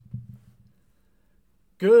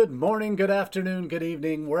Good morning, good afternoon, good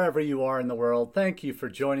evening, wherever you are in the world. Thank you for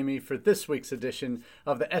joining me for this week's edition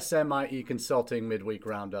of the SMIE Consulting Midweek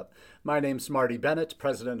Roundup. My name's Marty Bennett,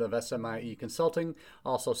 president of SMIE Consulting.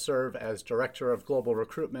 Also serve as director of global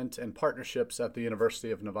recruitment and partnerships at the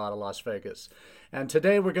University of Nevada, Las Vegas. And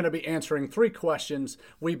today we're going to be answering three questions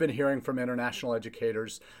we've been hearing from international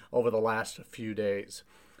educators over the last few days.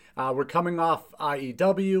 We're coming off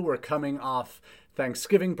IEW, we're coming off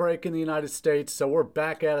Thanksgiving break in the United States, so we're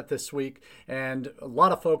back at it this week, and a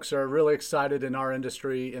lot of folks are really excited in our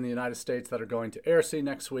industry in the United States that are going to AIRC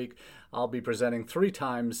next week. I'll be presenting 3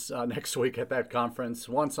 times next week at that conference,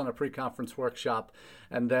 once on a pre-conference workshop,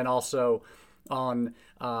 and then also on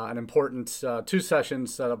an important 2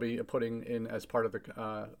 sessions that I'll be putting in as part of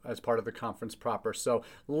the conference proper. So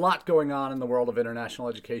a lot going on in the world of international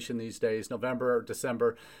education these days. November or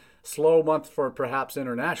December, slow month for perhaps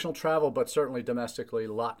international travel, but certainly domestically,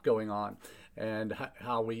 a lot going on, and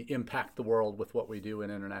how we impact the world with what we do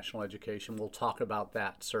in international education. We'll talk about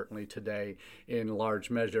that certainly today in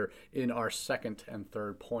large measure in our second and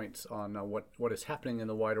third points on what is happening in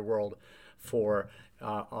the wider world for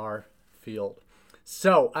our field.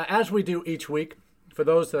 So as we do each week, for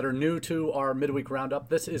those that are new to our Midweek Roundup,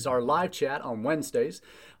 this is our live chat on Wednesdays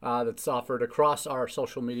that's offered across our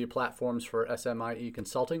social media platforms for SMIE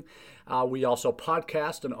Consulting. We also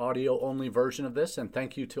podcast an audio-only version of this, and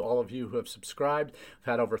thank you to all of you who have subscribed. We've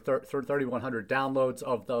had over 3,100 downloads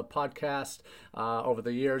of the podcast over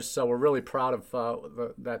the years, so we're really proud of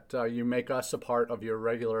that you make us a part of your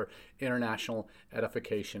regular international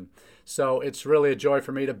edification. So it's really a joy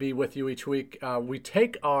for me to be with you each week. We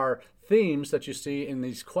take our themes that you see in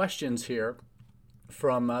these questions here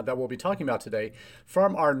from that we'll be talking about today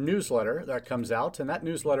from our newsletter that comes out, and that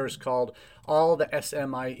newsletter is called All the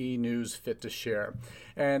SMIE News Fit to Share.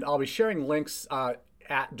 And I'll be sharing links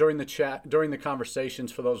during the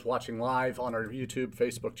conversations for those watching live on our YouTube,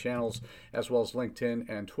 Facebook channels, as well as LinkedIn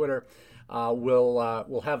and Twitter.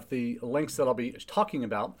 We'll have the links that I'll be talking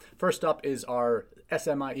about. First up is our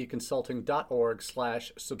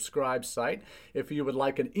smieconsulting.org/subscribe site. If you would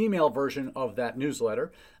like an email version of that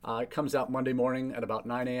newsletter, it comes out Monday morning at about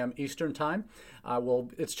 9 a.m. Eastern Time.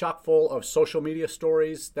 It's chock full of social media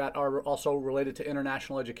stories that are also related to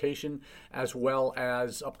international education, as well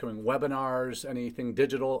as upcoming webinars, anything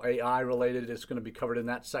digital, AI related is going to be covered in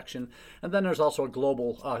that section. And then there's also a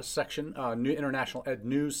global section, new international ed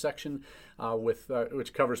news section,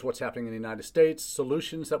 which covers what's happening in the United States,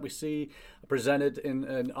 solutions that we see presented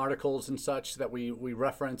in articles and such that we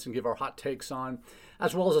reference and give our hot takes on,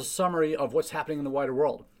 as well as a summary of what's happening in the wider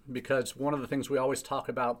world. Because one of the things we always talk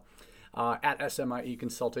about at SMIE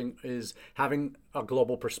Consulting is having a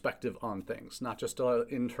global perspective on things, not just an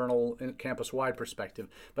internal campus-wide perspective,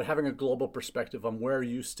 but having a global perspective on where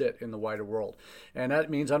you sit in the wider world. And that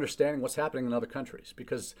means understanding what's happening in other countries,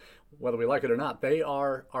 because whether we like it or not, they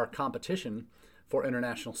are our competition for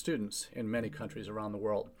international students in many countries around the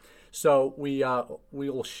world. So we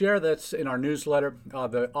will share this in our newsletter.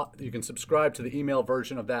 You can subscribe to the email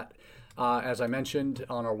version of that, as I mentioned,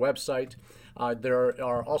 on our website. There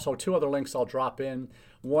are also 2 other links I'll drop in.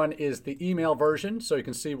 One is the email version, so you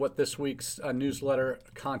can see what this week's newsletter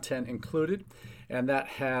content included, and that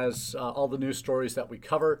has all the news stories that we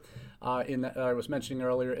cover I was mentioning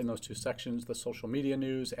earlier in those 2 sections, the social media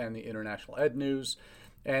news and the international ed news.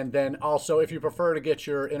 And then also, if you prefer to get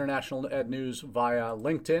your international ed news via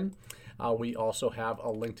LinkedIn, we also have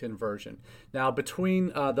a LinkedIn version. Now,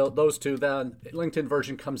 between those 2, the LinkedIn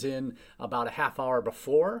version comes in about a half hour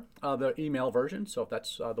before the email version. So if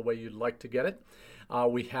that's the way you'd like to get it,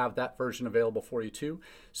 we have that version available for you too.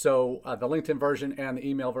 So the LinkedIn version and the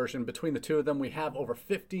email version, between the 2 of them, we have over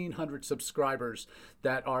 1,500 subscribers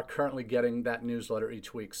that are currently getting that newsletter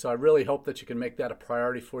each week. So I really hope that you can make that a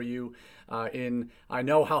priority for you. I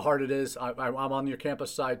know how hard it is. I'm on your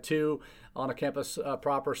campus side too, on a campus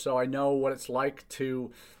proper, so I know what it's like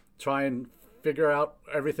to try and figure out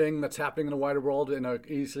everything that's happening in the wider world in an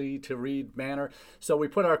easy to read manner. So we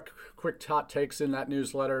put our quick hot takes in that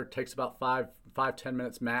newsletter. It takes about 5-10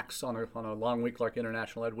 minutes max on a long week like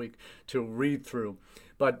International Ed Week to read through.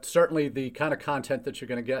 But certainly the kind of content that you're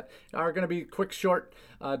going to get are going to be quick, short,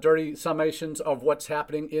 dirty summations of what's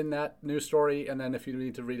happening in that news story. And then if you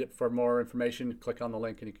need to read it for more information, click on the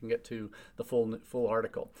link and you can get to the full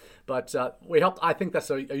article. But I think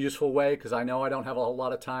that's a useful way, because I know I don't have a whole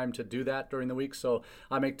lot of time to do that during the week. So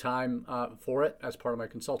I make time for it as part of my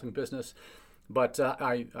consulting business. But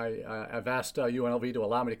I've asked UNLV to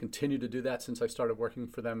allow me to continue to do that since I started working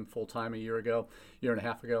for them full-time a year and a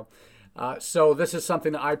half ago. So this is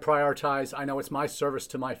something that I prioritize. I know it's my service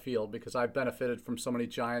to my field because I've benefited from so many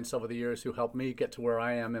giants over the years who helped me get to where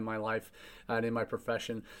I am in my life and in my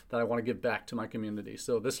profession that I want to give back to my community.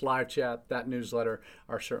 So this live chat, that newsletter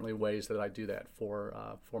are certainly ways that I do that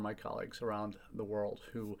for my colleagues around the world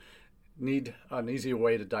who need an easier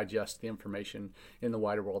way to digest the information in the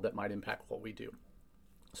wider world that might impact what we do.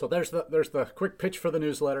 So there's the quick pitch for the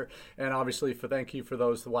newsletter, and obviously thank you for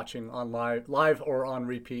those watching on live or on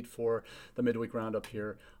repeat for the Midweek Roundup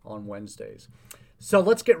here on Wednesdays. So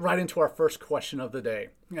let's get right into our first question of the day,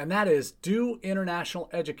 and that is, do international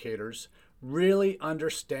educators really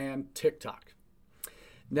understand TikTok?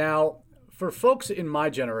 Now, for folks in my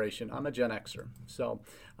generation, I'm a Gen Xer, so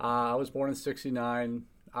I was born in '69.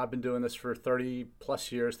 I've been doing this for 30 plus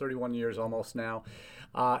years, 31 years almost now,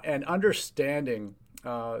 and understanding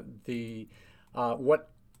what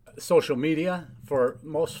social media for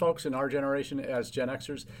most folks in our generation as Gen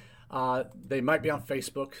Xers, they might be on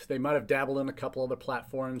Facebook. They might have dabbled in a couple other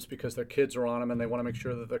platforms because their kids are on them, and they want to make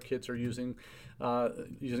sure that their kids are using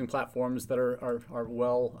platforms that are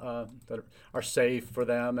safe for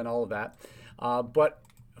them and all of that. But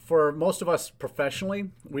for most of us professionally,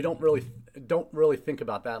 we don't really think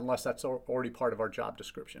about that unless that's already part of our job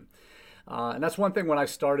description. And that's one thing when I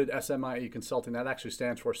started SMIE Consulting, that actually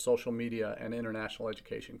stands for Social Media and International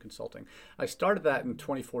Education Consulting. I started that in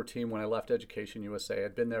 2014 when I left Education USA.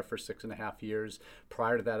 I'd been there for 6.5 years.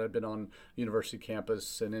 Prior to that, I'd been on university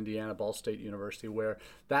campus in Indiana, Ball State University, where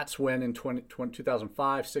that's when in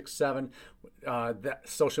 2005, 6, 7, that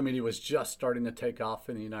social media was just starting to take off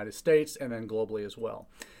in the United States and then globally as well.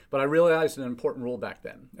 But I realized an important rule back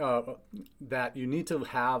then, that you need to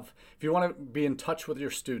have, if you want to be in touch with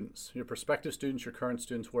your students, your prospective students, your current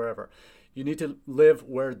students, wherever, you need to live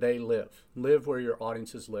where they live where your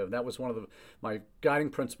audiences live. That was one of my guiding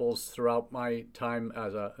principles throughout my time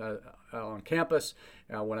as on campus.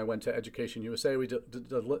 When I went to Education USA, we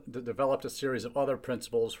developed a series of other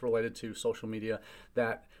principles related to social media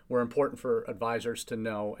that were important for advisors to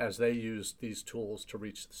know as they use these tools to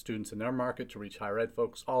reach students in their market, to reach higher ed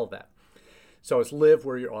folks, all of that. So it's live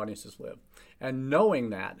where your audiences live. And knowing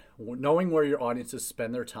where your audiences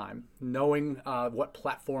spend their time, knowing what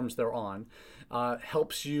platforms they're on,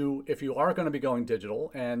 helps you if you are going to be going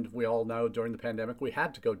digital. And we all know during the pandemic, we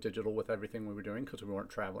had to go digital with everything we were doing because we weren't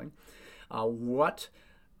traveling. What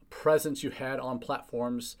presence you had on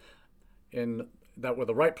platforms that were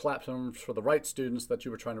the right platforms for the right students that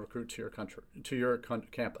you were trying to recruit to your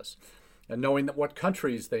campus. And knowing what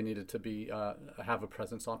countries they needed to have a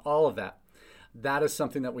presence on, all of that. That is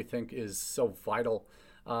something that we think is so vital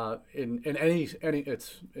in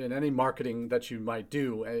any marketing that you might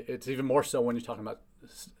do. It's even more so when you're talking about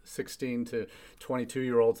 16 to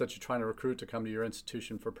 22-year-olds that you're trying to recruit to come to your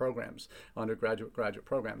institution for programs, undergraduate, graduate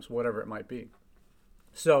programs, whatever it might be.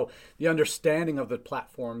 So the understanding of the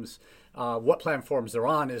platforms, what platforms they're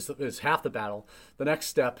on, is half the battle. The next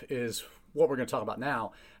step is what we're going to talk about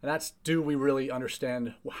now, and that's, do we really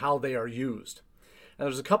understand how they are used? And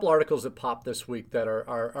there's a couple articles that popped this week that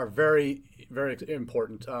are very, very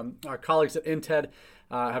important. Our colleagues at INTED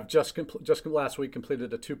have just last week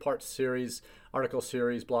completed a 2-part article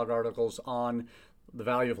series, blog articles on the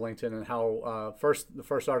value of LinkedIn and how the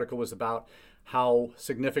first article was about how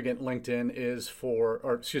significant LinkedIn is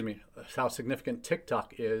how significant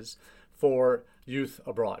TikTok is for youth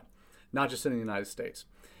abroad, not just in the United States.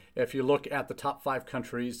 If you look at the top 5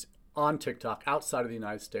 countries on TikTok outside of the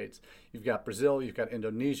United States, you've got Brazil, you've got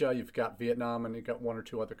Indonesia, you've got Vietnam, and you've got 1 or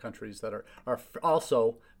 2 other countries that are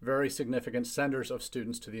also very significant senders of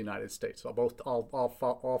students to the United States. So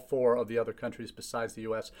all 4 of the other countries besides the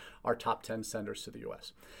U.S. are top 10 senders to the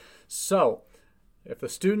U.S. So if the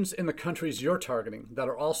students in the countries you're targeting that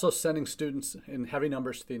are also sending students in heavy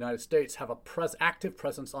numbers to the United States have a active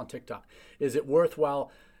presence on TikTok, is it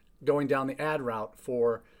worthwhile going down the ad route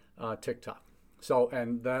for TikTok? So,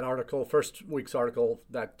 and that article, first week's article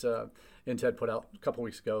that INTED put out a couple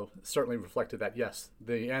weeks ago, certainly reflected that, yes.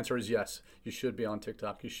 The answer is yes. You should be on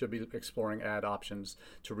TikTok. You should be exploring ad options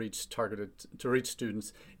to reach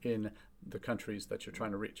students in the countries that you're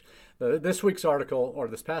trying to reach. This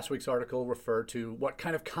past week's article referred to what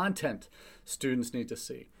kind of content students need to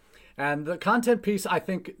see. And the content piece, I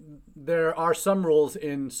think there are some rules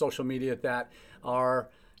in social media that are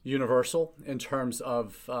universal in terms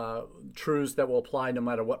of truths that will apply no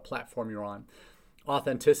matter what platform you're on.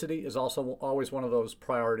 Authenticity is also always one of those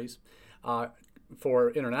priorities.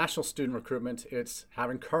 For international student recruitment, it's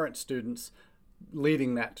having current students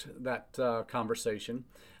leading that conversation,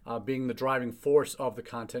 being the driving force of the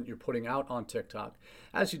content you're putting out on TikTok,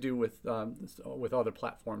 as you do with other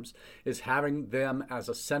platforms, is having them as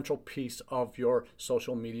a central piece of your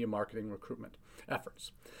social media marketing recruitment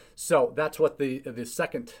efforts. So that's what the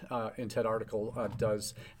second in-TED article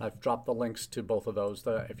does. I've dropped the links to both of those.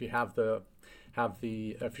 If you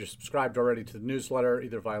if you're subscribed already to the newsletter,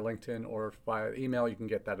 either via LinkedIn or via email, you can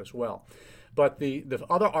get that as well. But the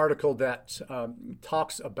other article that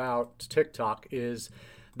talks about TikTok is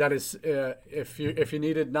if you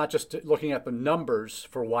needed not just looking at the numbers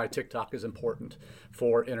for why TikTok is important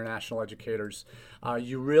for international educators,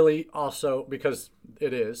 you really also, because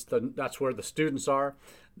that's where the students are.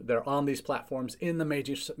 They're on these platforms in the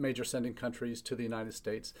major sending countries to the United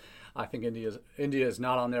States. I think India is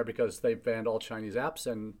not on there because they've banned all Chinese apps,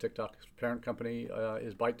 and TikTok's parent company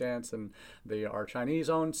is ByteDance, and they are Chinese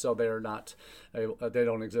owned, so they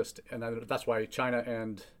don't exist, and that's why China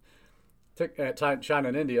and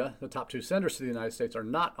India, the top two senders to the United States, are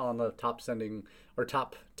not on the top sending or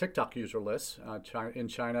top TikTok user lists. In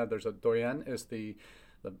China, there's a Douyin is the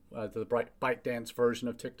ByteDance version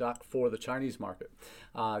of TikTok for the Chinese market.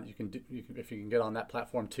 If you can get on that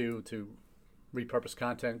platform too to repurpose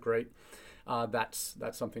content, great. That's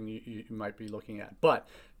something you might be looking at. But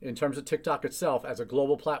in terms of TikTok itself, as a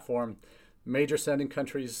global platform, major sending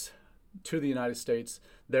countries to the United States,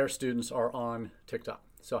 their students are on TikTok.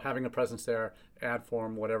 So having a presence there, ad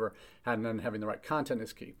form, whatever, and then having the right content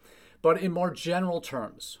is key. But in more general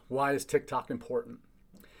terms, why is TikTok important?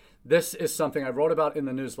 This is something I wrote about in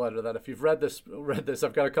the newsletter, that if you've read this,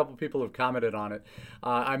 I've got a couple people who've commented on it.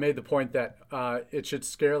 I made the point that it should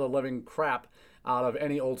scare the living crap out of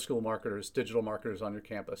any old school marketers, digital marketers on your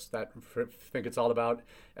campus that think it's all about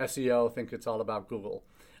SEO, think it's all about Google.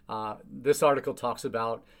 This article talks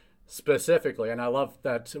about specifically, and I love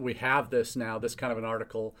that we have this kind of an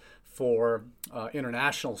article for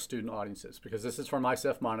international student audiences, because this is from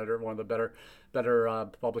ICF Monitor, one of the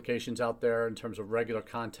better publications out there in terms of regular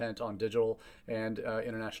content on digital and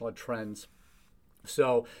international ed trends.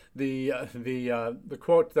 So the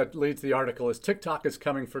quote that leads the article is, "TikTok is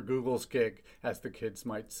coming for Google's gig," as the kids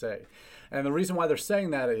might say. And the reason why they're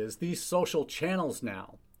saying that is these social channels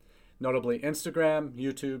now, notably Instagram,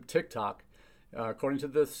 YouTube, TikTok, according to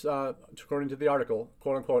the article,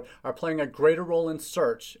 quote unquote, are playing a greater role in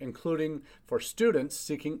search, including for students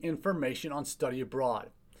seeking information on study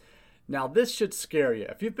abroad. Now, this should scare you.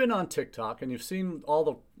 If you've been on TikTok and you've seen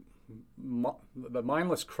all the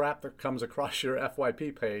mindless crap that comes across your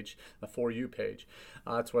FYP page, the For You page,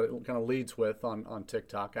 that's what it kind of leads with on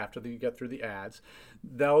TikTok after you get through the ads.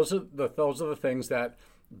 Those are the things that,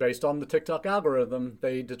 based on the TikTok algorithm,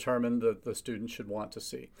 they determine that the students should want to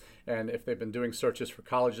see. And if they've been doing searches for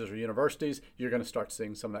colleges or universities, you're going to start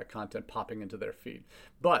seeing some of that content popping into their feed.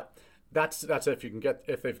 But that's if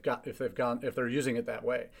they're using it that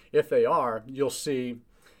way. If they are, you'll see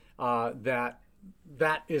they're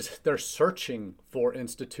searching for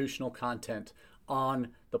institutional content on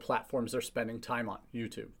the platforms they're spending time on: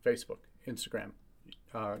 YouTube, Facebook, Instagram,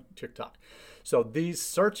 TikTok. So these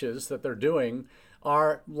searches that they're doing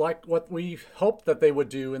are like what we hoped that they would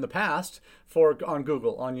do in the past on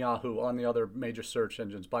Google, on Yahoo, on the other major search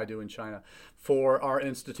engines, Baidu in China, for our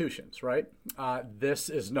institutions, right? This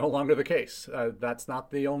is no longer the case. That's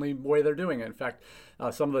not the only way they're doing it. In fact,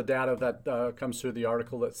 some of the data that comes through the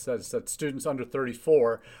article that says that students under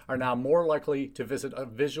 34 are now more likely to visit a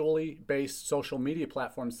visually based social media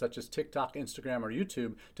platforms such as TikTok, Instagram, or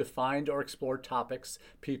YouTube to find or explore topics,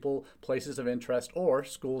 people, places of interest, or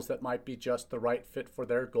schools that might be just the right fit for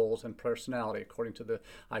their goals and personality, according to the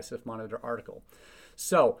ICF Monitor article.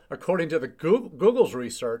 So, according to the Google's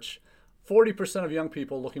research, 40% of young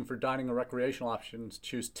people looking for dining or recreational options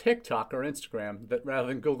choose TikTok or Instagram rather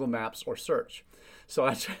than Google Maps or search.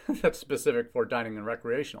 So that's specific for dining and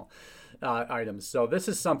recreational items. So this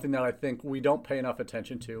is something that I think we don't pay enough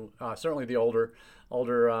attention to. Certainly the older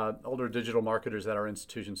digital marketers at our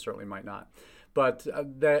institutions certainly might not. But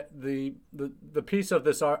the piece of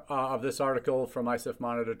this article from ICF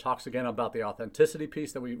Monitor talks again about the authenticity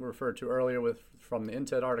piece that we referred to earlier from the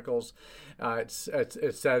in-TED articles. It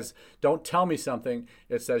says, "Don't tell me something."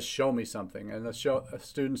 It says, "Show me something." And the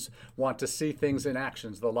students want to see things in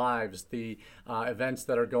actions, the lives, the events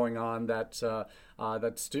that are going on that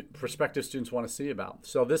prospective students want to see about.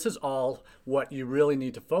 So this is all what you really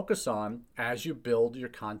need to focus on as you build your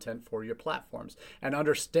content for your platforms, and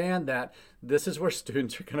understand that this is where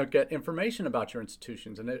students are going to get information about your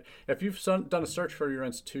institutions. And if you've done a search for your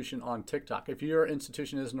institution on TikTok, if your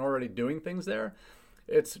institution isn't already doing things there,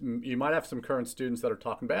 you might have some current students that are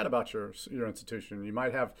talking bad about your institution. You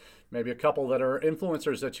might have maybe a couple that are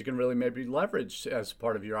influencers that you can really maybe leverage as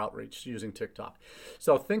part of your outreach using TikTok.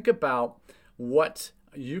 So think about what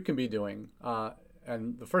you can be doing.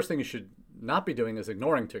 And the first thing you should not be doing is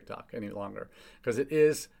ignoring TikTok any longer, because it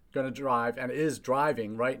is going to drive and is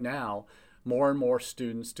driving right now more and more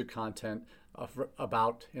students to content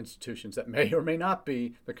about institutions that may or may not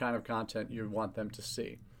be the kind of content you want them to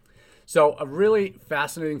see. So a really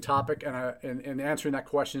fascinating topic, and in answering that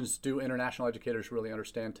question is, do international educators really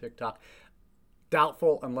understand TikTok?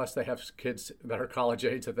 Doubtful, unless they have kids that are college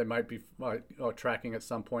age that they might be tracking at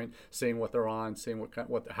some point, seeing what they're on, seeing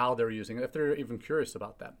how they're using it, if they're even curious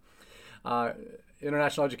about that.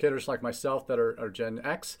 International educators like myself that are Gen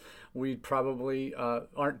X, we probably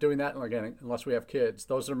aren't doing that, again, unless we have kids.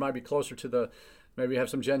 Those might be closer to maybe have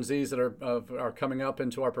some Gen Zs that are coming up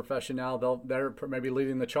into our profession now. They're maybe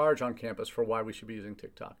leading the charge on campus for why we should be using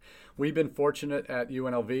TikTok. We've been fortunate at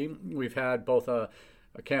UNLV. We've had both a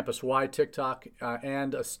campus-wide TikTok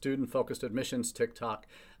and a student-focused admissions TikTok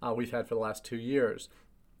we've had for the last 2 years.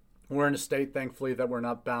 We're in a state, thankfully, that we're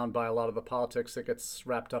not bound by a lot of the politics that gets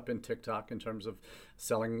wrapped up in TikTok in terms of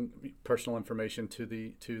selling personal information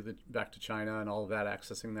back to China and all of that,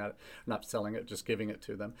 accessing that, not selling it, just giving it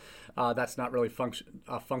to them. That's not really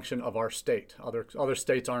a function of our state. Other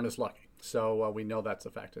states aren't as lucky. So we know that's a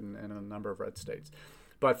fact in a number of red states.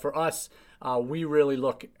 But for us, we really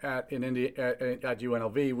look at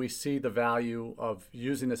UNLV, we see the value of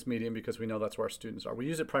using this medium because we know that's where our students are. We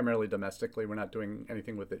use it primarily domestically. We're not doing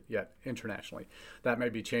anything with it yet internationally. That may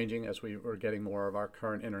be changing as we're getting more of our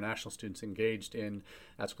current international students engaged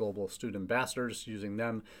as global student ambassadors, using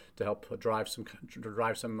them to help drive some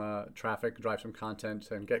traffic, drive some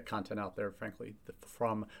content, and get content out there, frankly,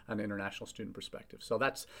 from an international student perspective. So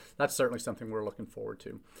that's certainly something we're looking forward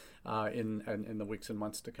to in the weeks and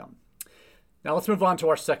months to come. Now let's move on to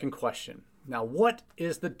our second question. Now, what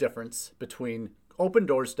is the difference between open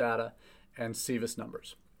doors data and SEVIS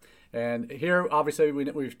numbers? And here, obviously, we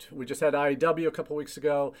just had IEW a couple weeks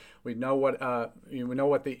ago. We know what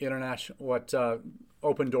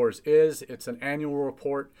Open Doors is. It's an annual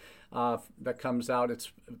report that comes out.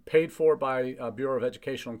 It's paid for by Bureau of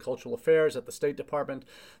Educational and Cultural Affairs at the State Department.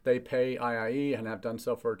 They pay IIE and have done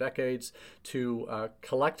so for decades to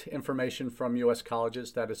collect information from U.S.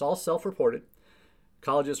 colleges. That is all self-reported.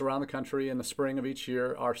 Colleges around the country in the spring of each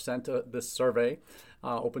year are sent this survey,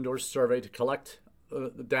 Open Doors survey, to collect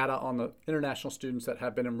the data on the international students that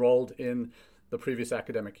have been enrolled in the previous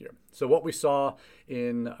academic year. So what we saw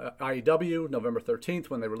in IEW, November 13th,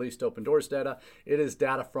 when they released Open Doors data, it is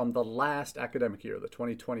data from the last academic year, the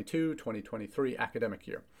 2022-2023 academic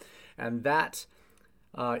year. And that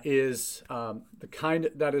is the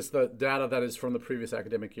data that is from the previous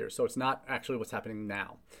academic year. So it's not actually what's happening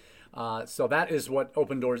now. So that is what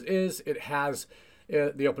Open Doors is. It has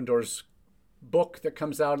the Open Doors book that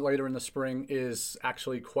comes out later in the spring is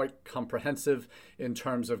actually quite comprehensive in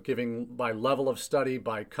terms of giving by level of study,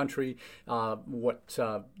 by country, what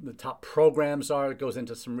the top programs are. It goes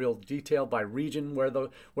into some real detail by region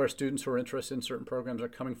where students who are interested in certain programs are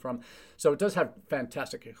coming from. So it does have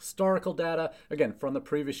fantastic historical data, again, from the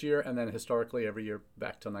previous year and then historically every year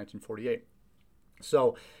back to 1948.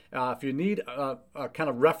 So if you need a kind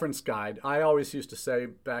of reference guide, I always used to say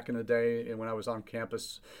back in the day and when I was on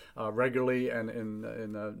campus regularly and in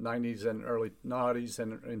the 90s and early 90s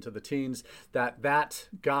and into the teens, that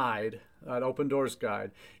guide, that Open Doors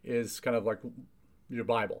guide, is kind of like your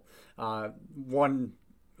Bible.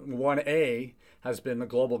 1A has been the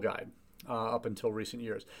global guide. Up until recent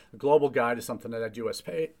years. The global guide is something that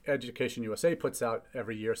Education USA puts out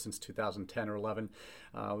every year since 2010 or 11.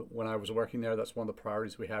 When I was working there, that's one of the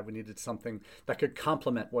priorities we had. We needed something that could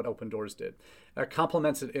complement what Open Doors did. It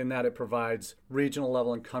complements it in that it provides regional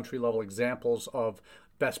level and country level examples of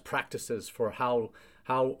best practices for how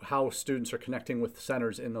students are connecting with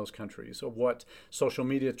centers in those countries, or what social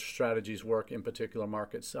media strategies work in particular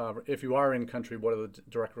markets. If you are in country, what are the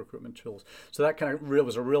direct recruitment tools? So that kind of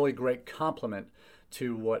was a really great complement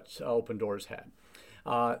to what Open Doors had.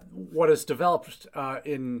 What is developed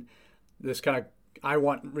in this kind of, I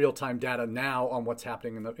want real-time data now on what's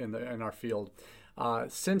happening in our field.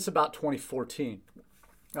 Since about 2014,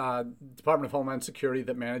 Department of Homeland Security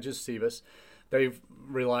that manages SEVIS, they've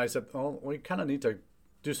realized that, we kind of need to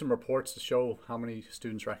do some reports to show how many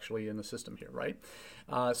students are actually in the system here, right?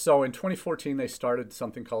 So in 2014, they started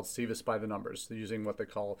something called SEVIS by the numbers, using what they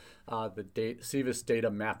call the SEVIS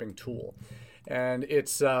data mapping tool. And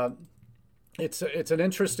it's It's an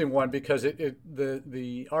interesting one because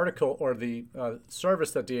the article or the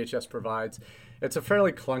service that DHS provides, it's a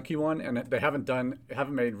fairly clunky one, and they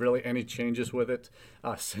haven't made really any changes with it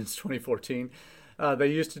since 2014.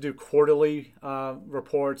 They used to do quarterly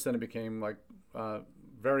reports, then it became like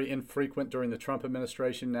very infrequent during the Trump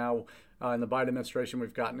administration. Now, in the Biden administration,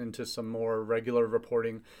 we've gotten into some more regular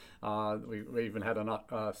reporting. We even had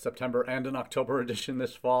a September and an October edition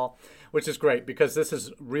this fall, which is great because this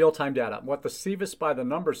is real-time data. What the SEVIS by the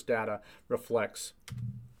numbers data reflects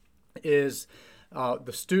is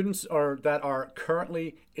the students that are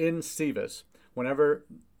currently in SEVIS. Whenever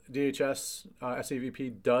DHS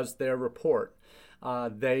SEVP does their report,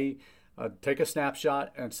 they take a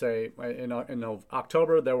snapshot and say, in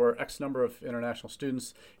October, there were X number of international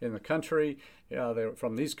students in the country. They were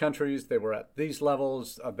from these countries. They were at these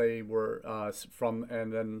levels. They were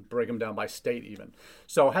and then break them down by state even.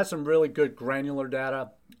 So it has some really good granular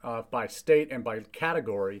data by state and by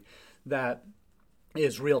category that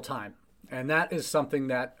is real time. And that is something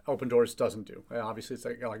that Open Doors doesn't do. Obviously, it's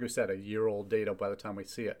like we said, a year-old data by the time we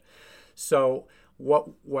see it. So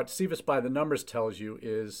what SEVIS by the numbers tells you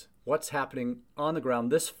is what's happening on the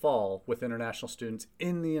ground this fall with international students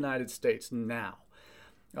in the United States now.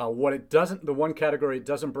 The one category it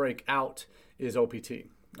doesn't break out is OPT.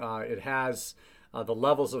 It has the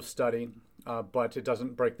levels of study, but it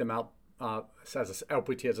doesn't break them out as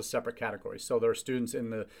OPT as a separate category. So there are students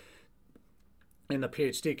in the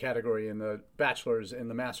PhD category, in the bachelor's, in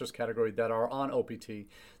the master's category that are on OPT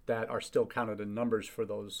that are still counted in numbers for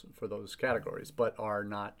those categories, but are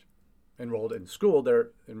not enrolled in school. They're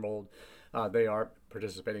enrolled. They are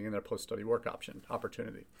participating in their post-study work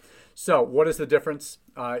opportunity. So, what is the difference?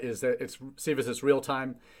 Is that SEVIS is real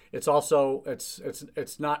time. It's also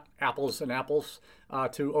it's not apples and apples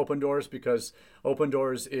to Open Doors because Open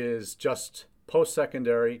Doors is just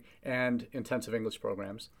post-secondary and intensive English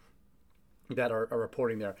programs that are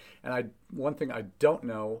reporting there. And one thing I don't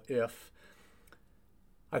know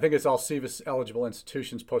I think it's all SEVIS eligible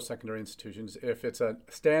institutions, post-secondary institutions. If it's a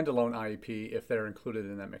standalone IEP, if they're included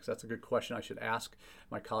in that mix, that's a good question. I should ask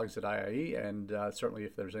my colleagues at IIE, and certainly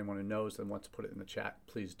if there's anyone who knows and wants to put it in the chat,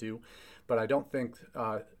 please do. But I don't think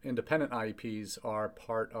independent IEPs are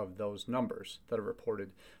part of those numbers that are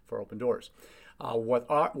reported for Open Doors.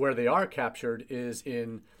 Where they are captured is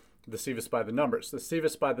in the SEVIS by the numbers. The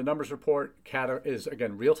SEVIS by the numbers report is,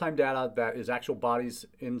 again, real-time data that is actual bodies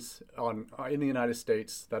in the United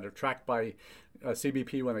States that are tracked by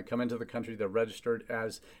CBP when they come into the country. They're registered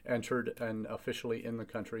as entered and officially in the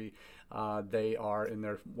country. They are in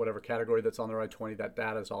their whatever category that's on their I-20. That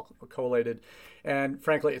data is all collated. And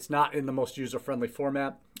frankly, it's not in the most user-friendly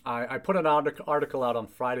format. I put an article out on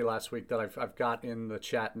Friday last week that I've got in the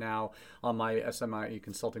chat now on my SMIE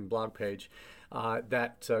consulting blog page.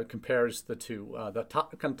 That compares the two, the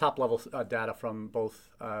top level data from both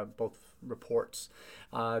reports.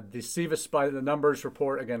 The SEVIS by the numbers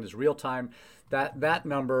report again is real time. That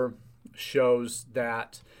number shows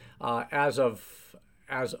that as of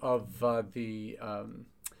October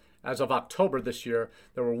this year,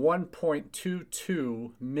 there were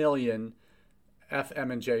 1.22 million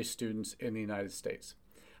FMJ students in the United States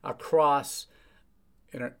across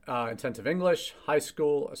intensive English, high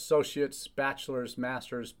school, associates, bachelor's,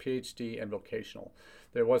 master's, PhD, and vocational.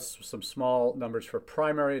 There was some small numbers for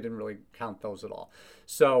primary. I didn't really count those at all.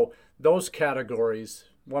 So those categories,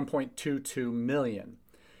 1.22 million.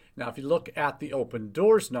 Now, if you look at the Open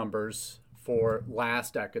Doors numbers for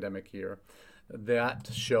last academic year, that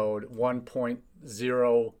showed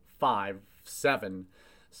 1.057,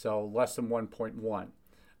 so less than 1.1.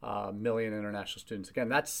 Million international students. Again,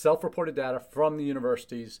 that's self-reported data from the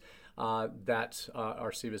universities that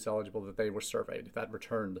are SEVIS eligible that they were surveyed, that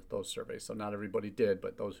returned those surveys. So not everybody did,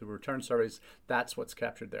 but those who returned surveys, that's what's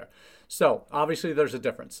captured there. So obviously there's a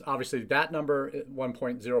difference. Obviously that number,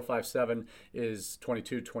 1.057, is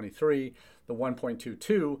 22-23. The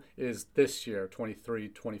 1.22 is this year,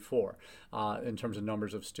 23-24, in terms of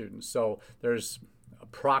numbers of students. So there's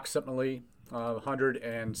approximately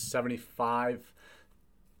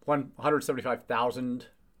 175,000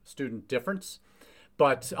 student difference,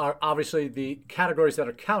 but obviously the categories that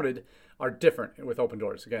are counted are different with Open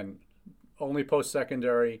Doors. Again, only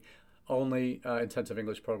post-secondary, only intensive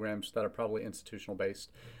English programs that are probably institutional based,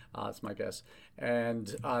 that's my guess.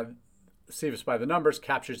 And SEVIS by the numbers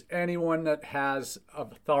captures anyone that has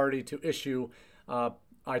authority to issue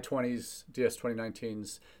I-20s,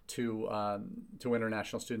 DS-2019s to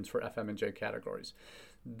international students for FM and J categories.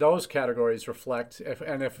 Those categories reflect,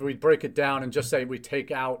 if we break it down and just say we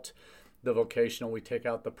take out the vocational, we take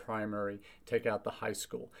out the primary, take out the high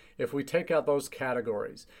school. If we take out those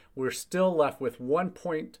categories, we're still left with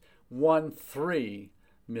 1.13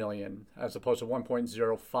 million as opposed to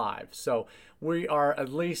 1.05. So we are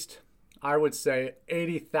at least, I would say,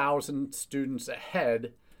 80,000 students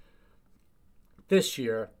ahead this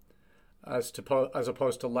year as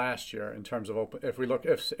opposed to last year in terms of open. If we look,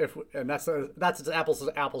 if and that's as apples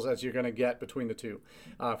to apples as you're going to get between the two.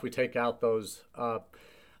 If we take out those and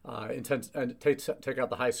take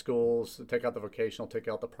out the high schools, take out the vocational, take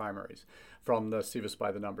out the primaries from the SEVIS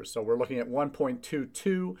by the numbers. So we're looking at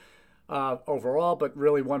 1.22 overall, but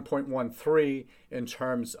really 1.13 in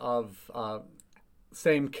terms of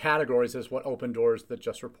same categories as what Open Doors that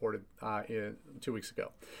just reported 2 weeks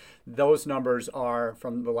ago. Those numbers are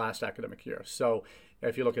from the last academic year. So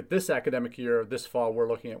if you look at this academic year, this fall, we're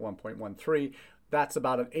looking at 1.13. That's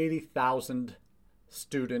about an 80,000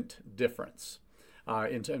 student difference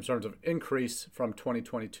in terms of increase from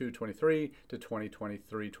 2022-23 to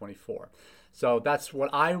 2023-24. So that's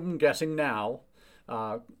what I'm guessing now,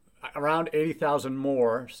 around 80,000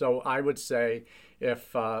 more. So I would say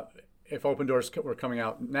if Open Doors were coming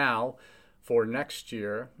out now for next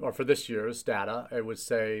year, or for this year's data, it would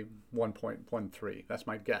say 1.13. That's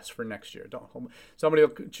my guess for next year. Somebody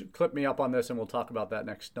will clip me up on this, and we'll talk about that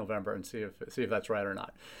next November and see if that's right or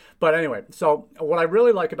not. But anyway, so what I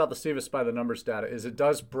really like about the SEVIS by the numbers data is it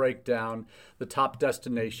does break down the top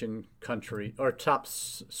destination country or top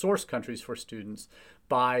source countries for students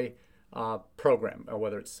by program,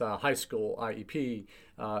 whether it's high school, IEP,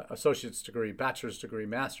 associate's degree, bachelor's degree,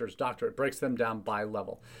 master's, doctorate. It breaks them down by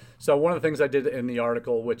level. So one of the things I did in the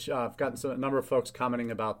article, which I've gotten a number of folks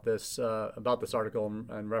commenting about this article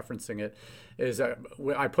and referencing it, is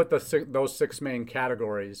I put those 6 main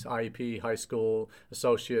categories: IEP, high school,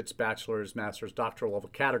 associates, bachelor's, master's, doctoral level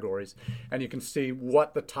categories, and you can see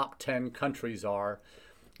what the top 10 countries are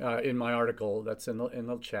in my article that's in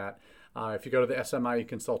the chat. If you go to the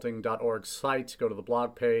SMIEconsulting.org site, go to the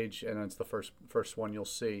blog page, and it's the first one you'll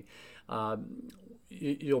see.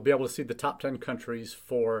 You'll be able to see the top 10 countries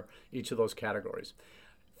for each of those categories.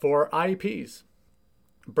 For IEPs,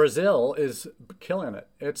 Brazil is killing it.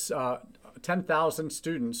 It's 10,000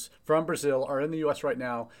 students from Brazil are in the U.S. right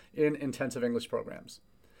now in intensive English programs.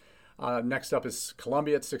 Next up is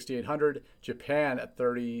Colombia at 6,800, Japan at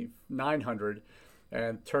 3,900,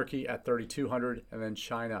 and Turkey at 3,200, and then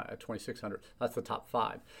China at 2,600. That's the top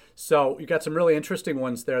 5. So you got some really interesting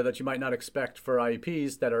ones there that you might not expect for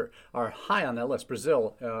IEPs that are high on that list.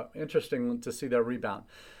 Brazil, interesting to see their rebound.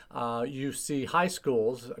 You see high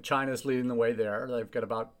schools. China's leading the way there. They've got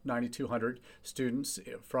about 9,200 students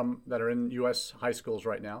that are in U.S. high schools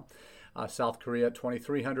right now. South Korea at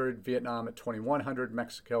 2,300, Vietnam at 2,100,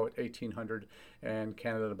 Mexico at 1,800, and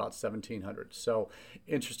Canada at about 1,700. So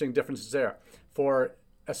interesting differences there. For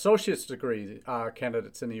associate's degree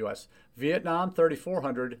candidates in the U.S., Vietnam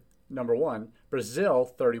 3,400, number 1, Brazil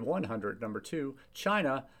 3,100, number 2,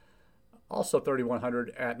 China also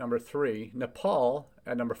 3,100 at number 3, Nepal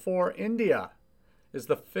at number 4, India is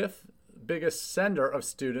the 5th biggest sender of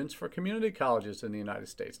students for community colleges in the United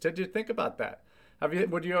States. Did you think about that?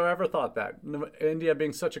 Would you have ever thought that? India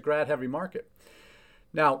being such a grad-heavy market.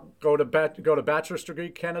 Now, go to bachelor's degree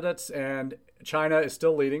candidates, and China is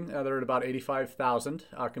still leading. They're at about 85,000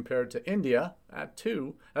 compared to India at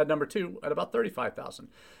number 2 at about 35,000.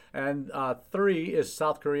 And 3 is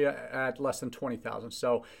South Korea at less than 20,000.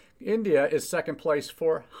 So India is second place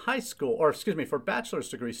for for bachelor's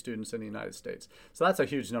degree students in the United States. So that's a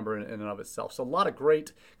huge number in and of itself. So a lot of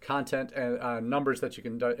great content and numbers that you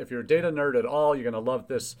can, if you're a data nerd at all, you're going to love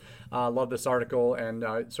this article, and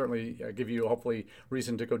certainly give you hopefully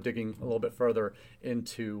reason to go digging a little bit further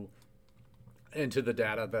into the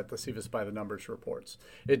data that the SEVIS by the numbers reports.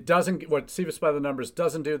 It doesn't, what SEVIS by the numbers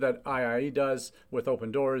doesn't do that IIE does with Open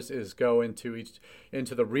Doors is go into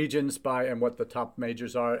the regions and what the top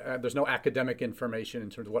majors are. There's no academic information in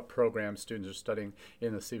terms of what programs students are studying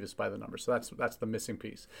in the SEVIS by the numbers. So that's the missing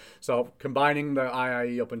piece. So combining the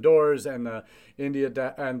IIE Open Doors and the and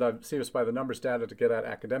the SEVIS by the numbers data to get at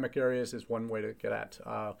academic areas is one way to get at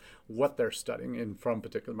what they're studying from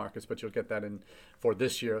particular markets. But you'll get that in for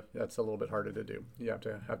this year. That's a little bit harder to do. You have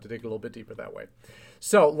to dig a little bit deeper that way.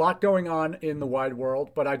 So a lot going on in the wide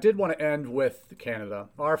world, but I did want to end with Canada,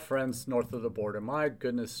 our friends north of the border. My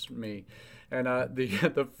goodness me. And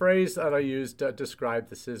the phrase that I used to describe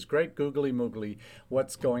this is great googly moogly,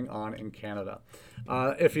 what's going on in Canada.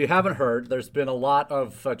 If you haven't heard, there's been a lot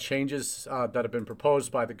of changes that have been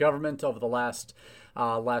proposed by the government over the last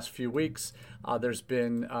few weeks. There's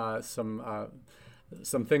been some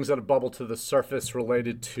some things that have bubbled to the surface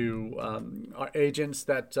related to our agents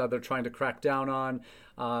that they're trying to crack down on,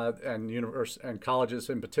 and colleges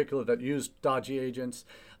in particular that use dodgy agents.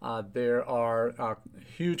 There are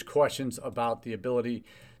huge questions about the ability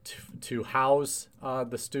to house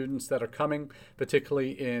the students that are coming,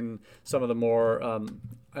 particularly in some of the more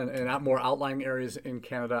more outlying areas in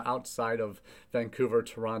Canada outside of Vancouver,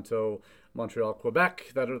 Toronto, Montreal,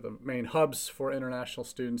 Quebec, that are the main hubs for international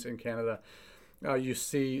students in Canada. You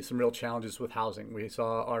see some real challenges with housing. We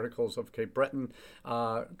saw articles of Cape Breton,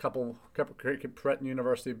 Cape Breton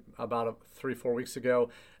University about 3-4 weeks ago,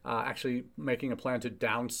 actually making a plan to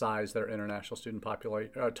downsize their international student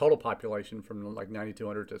total population from like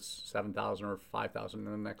 9,200 to 7,000 or 5,000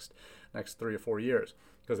 in the next 3 or 4 years.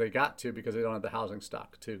 Because they don't have the housing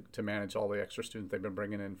stock to manage all the extra students they've been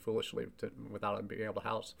bringing in foolishly without being able to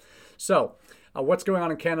house. So what's going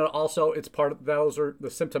on in Canada also, those are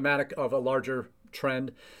the symptomatic of a larger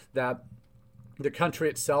trend that the country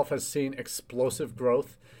itself has seen explosive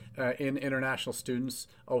growth in international students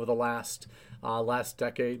over the last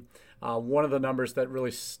decade. One of the numbers that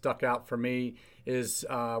really stuck out for me is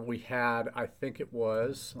we had, I think it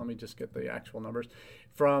was, let me just get the actual numbers,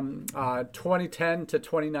 from 2010 to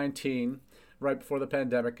 2019, right before the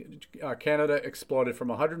pandemic, Canada exploded from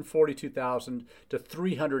 142,000 to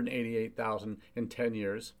 388,000 in 10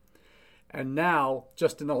 years. And now,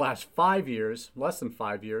 just in the last 5 years, less than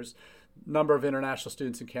 5 years, number of international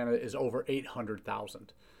students in Canada is over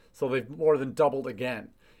 800,000. So they've more than doubled again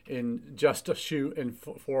in just less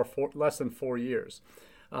than 4 years.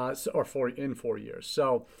 In 4 years.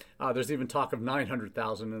 So there's even talk of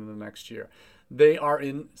 900,000 in the next year. They are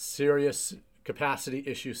in serious capacity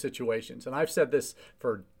issue situations. And I've said this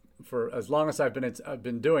for as long as I've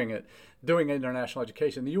been doing international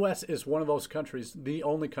education. The U.S. is one of those countries, the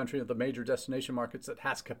only country of the major destination markets that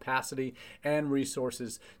has capacity and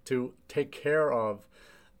resources to take care of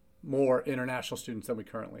more international students than we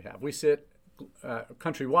currently have. We sit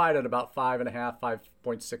countrywide at about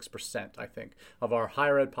 5.6%, I think, of our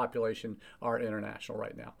higher ed population are international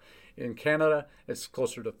right now. In Canada, it's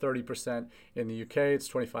closer to 30%. In the UK, it's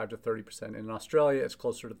 25 to 30%. In Australia, it's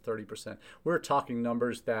closer to 30%. We're talking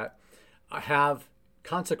numbers that have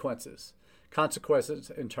consequences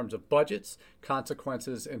in terms of budgets,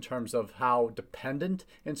 consequences in terms of how dependent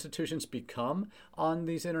institutions become on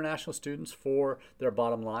these international students for their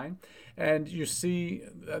bottom line. And you see,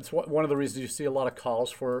 that's one of the reasons you see a lot of calls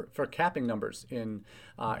for capping numbers in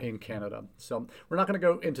Canada. So we're not going to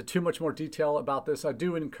go into too much more detail about this. I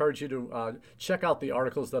do encourage you to check out the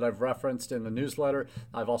articles that I've referenced in the newsletter.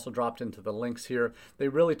 I've also dropped into the links here. They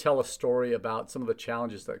really tell a story about some of the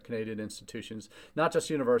challenges that Canadian institutions, not just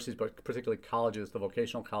universities, but particularly colleges, the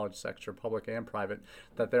vocational college sector, public and private,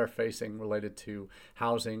 that they're facing related to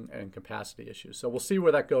housing and capacity issues. So we'll see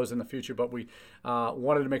where that goes in the future, but we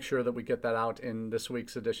wanted to make sure that we get that out in this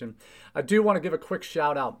week's edition. I do want to give a quick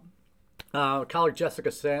shout out. Colleague Jessica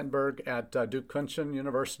Sandberg at Duke Kunshan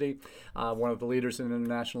University, one of the leaders in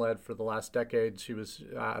international ed for the last decade. She was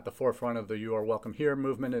at the forefront of the You Are Welcome Here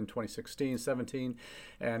movement in 2016-17,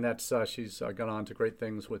 and she's gone on to great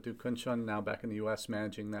things with Duke Kunshan, now back in the U.S.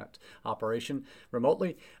 managing that operation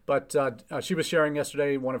remotely. But she was sharing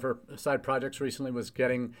yesterday one of her side projects recently was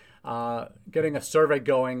getting a survey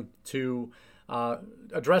going to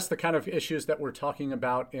address the kind of issues that we're talking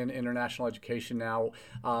about in international education now,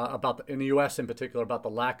 in the U.S. in particular, about the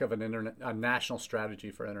lack of a national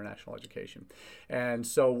strategy for international education. And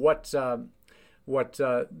so what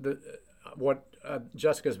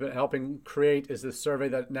Jessica's been helping create is this survey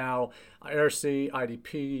that now IRC,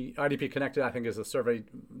 IDP Connected, I think, is the survey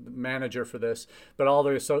manager for this, but all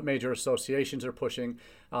the major associations are pushing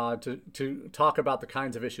to talk about the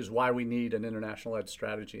kinds of issues why we need an international ed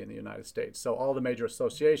strategy in the United States. So all the major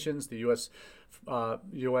associations, the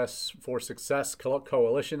U.S. for Success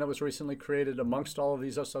coalition that was recently created amongst all of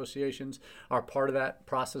these associations are part of that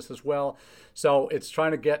process as well. So it's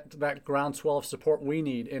trying to get that groundswell of support we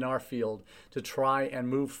need in our field to try and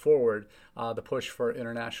move forward the push for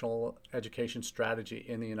international education strategy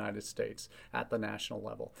in the United States at the national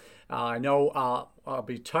level. I know I'll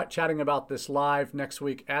be chatting about this live next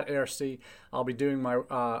week at ARC. I'll be doing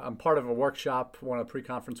I'm part of a workshop, one of the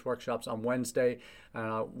pre-conference workshops on Wednesday.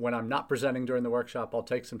 When I'm not presenting during the workshop, I'll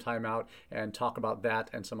take some time out and talk about that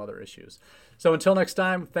and some other issues. So until next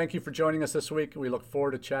time, thank you for joining us this week. We look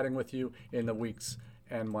forward to chatting with you in the weeks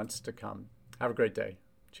and months to come. Have a great day.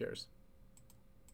 Cheers.